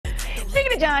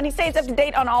John. He stays up to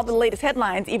date on all the latest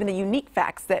headlines, even the unique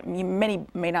facts that many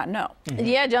may not know.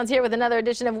 Yeah, John's here with another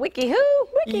edition of Wiki Who.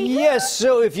 Yes,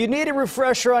 so if you need a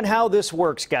refresher on how this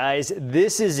works, guys,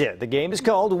 this is it. The game is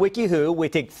called Wiki Who. We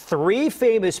take 3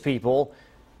 famous people,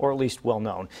 or at least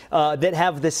well-known, that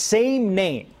have the same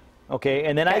name, okay?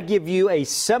 And then I give you a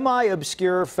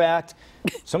semi-obscure fact,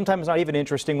 sometimes not even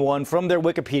interesting one, from their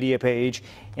Wikipedia page,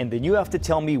 and then you have to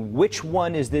tell me which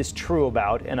one is this true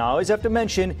about. And I always have to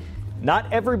mention, not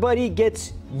everybody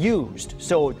gets used,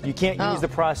 so you can't use the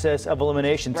process of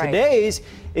elimination. Right. Today's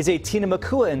is a Tina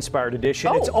Macuha inspired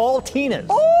edition. It's all Tinas.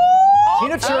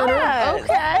 Tina Turner,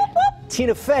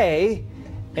 Tina Fey,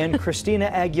 and Christina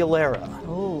Aguilera.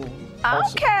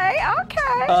 Okay.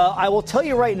 I will tell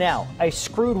you right now, I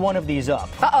screwed one of these up.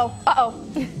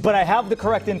 But I have the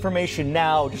correct information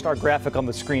now. Just our graphic on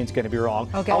the screen is going to be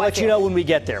wrong. I'll let you know when we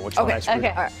get there which one I screwed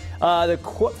up. The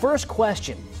first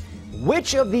question.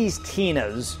 Which of these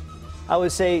Tinas, I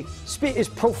would say, is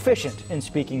proficient in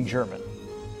speaking German?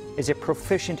 Is a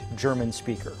proficient German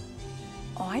speaker?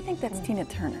 Oh, I think that's Tina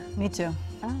Turner. Me too.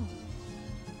 Oh.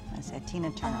 I said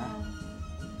Tina Turner.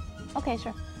 Okay,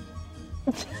 sure.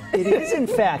 It is, in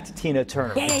fact, Tina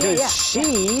Turner. Because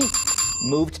she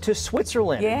moved to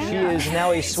Switzerland. She is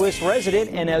now a Swiss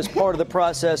resident, and as part of the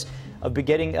process of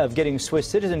getting Swiss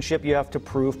citizenship, you have to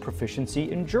prove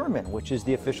proficiency in German, which is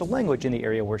the official language in the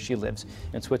area where she lives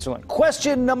in Switzerland.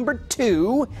 Question number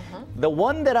 2, the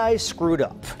one that I screwed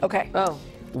up. Okay.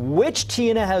 Which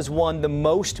Tina has won the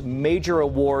most major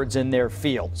awards in their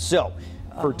field? So,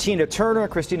 for Tina Turner,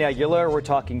 Christina Aguilera, we're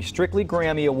talking strictly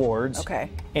Grammy Awards.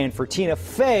 Okay. And for Tina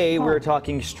Fey, we're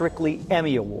talking strictly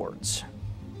Emmy Awards.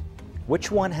 Which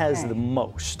one has the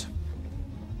most?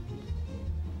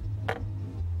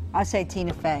 I'll say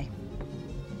Tina Fey.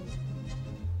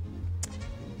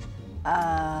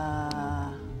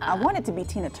 I want it to be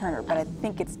Tina Turner, but I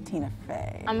think it's Tina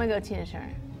Fey. I'm going to go Tina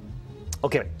Turner.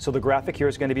 Okay, so the graphic here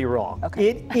is going to be wrong.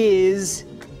 It is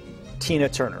Tina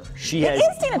Turner. She has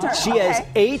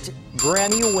 8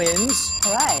 Grammy wins.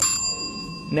 All right.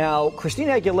 Now,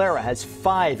 Christina Aguilera has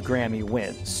 5 Grammy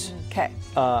wins. Okay.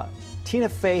 Tina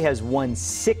Fey has won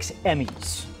 6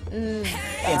 Emmys.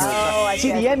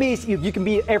 See, the Emmys, you can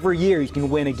be every year, you can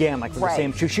win again, like for the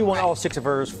same. She won all 6 of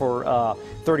hers for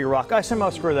 30 Rock. I somehow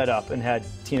screwed that up and had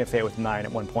Tina Fey with 9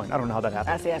 at one point. I don't know how that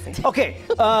happened. I see. Okay,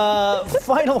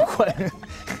 final question.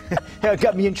 It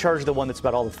got me in charge of the one that's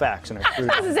about all the facts, and I screwed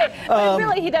up. I was going to say, but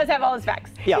really, he does have all his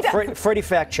facts. Yeah, Freddie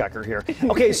fact checker here.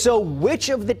 Okay, so which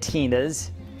of the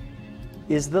Tinas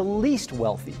is the least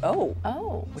wealthy?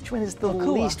 Which one is the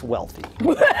least wealthy?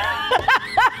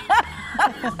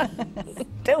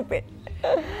 Stupid.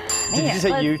 Did you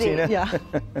say you, Tina? Yeah.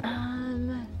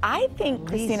 I think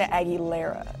Christina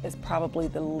Aguilera is probably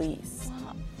the least.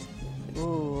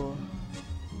 Ooh.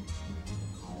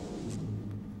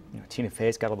 Tina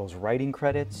Fey's got all those writing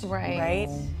credits. Right?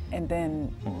 And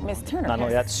then Miss Turner. Not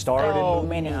only that, starred so in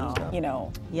many,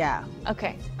 movies. Yeah.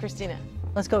 Okay, Christina.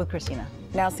 Let's go with Christina.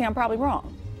 Now, see, I'm probably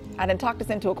wrong. I didn't talk this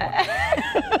into a corner.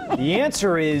 The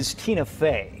answer is Tina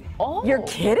Fey. You're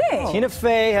kidding? Tina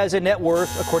Fey has a net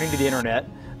worth, according to the internet,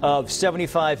 of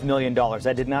 $75 million.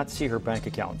 I did not see her bank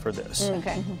account for this.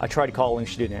 I tried calling,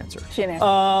 she didn't answer. She didn't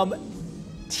answer.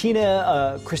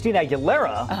 Christina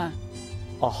Aguilera,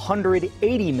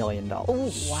 $180 million.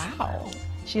 Oh, wow.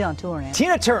 She's on tour now.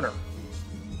 Tina Turner,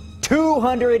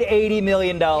 $280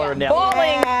 million net worth.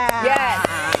 Bowling. Yes.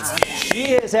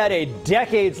 She has had a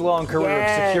decades-long career of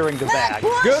securing the bag.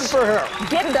 Good for her.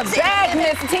 Get the bag,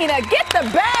 Miss Tina. Get the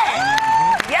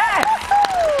bag. Yes.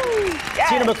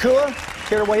 Tina Macuha,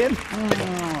 care to weigh in?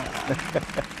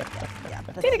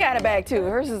 Tina got a bag too.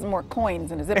 Hers is more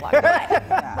coins in a Ziploc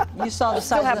bag. You saw the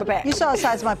size. You saw the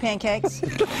size of my pancakes.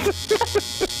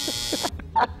 So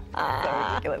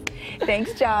ridiculous.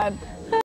 Thanks, John.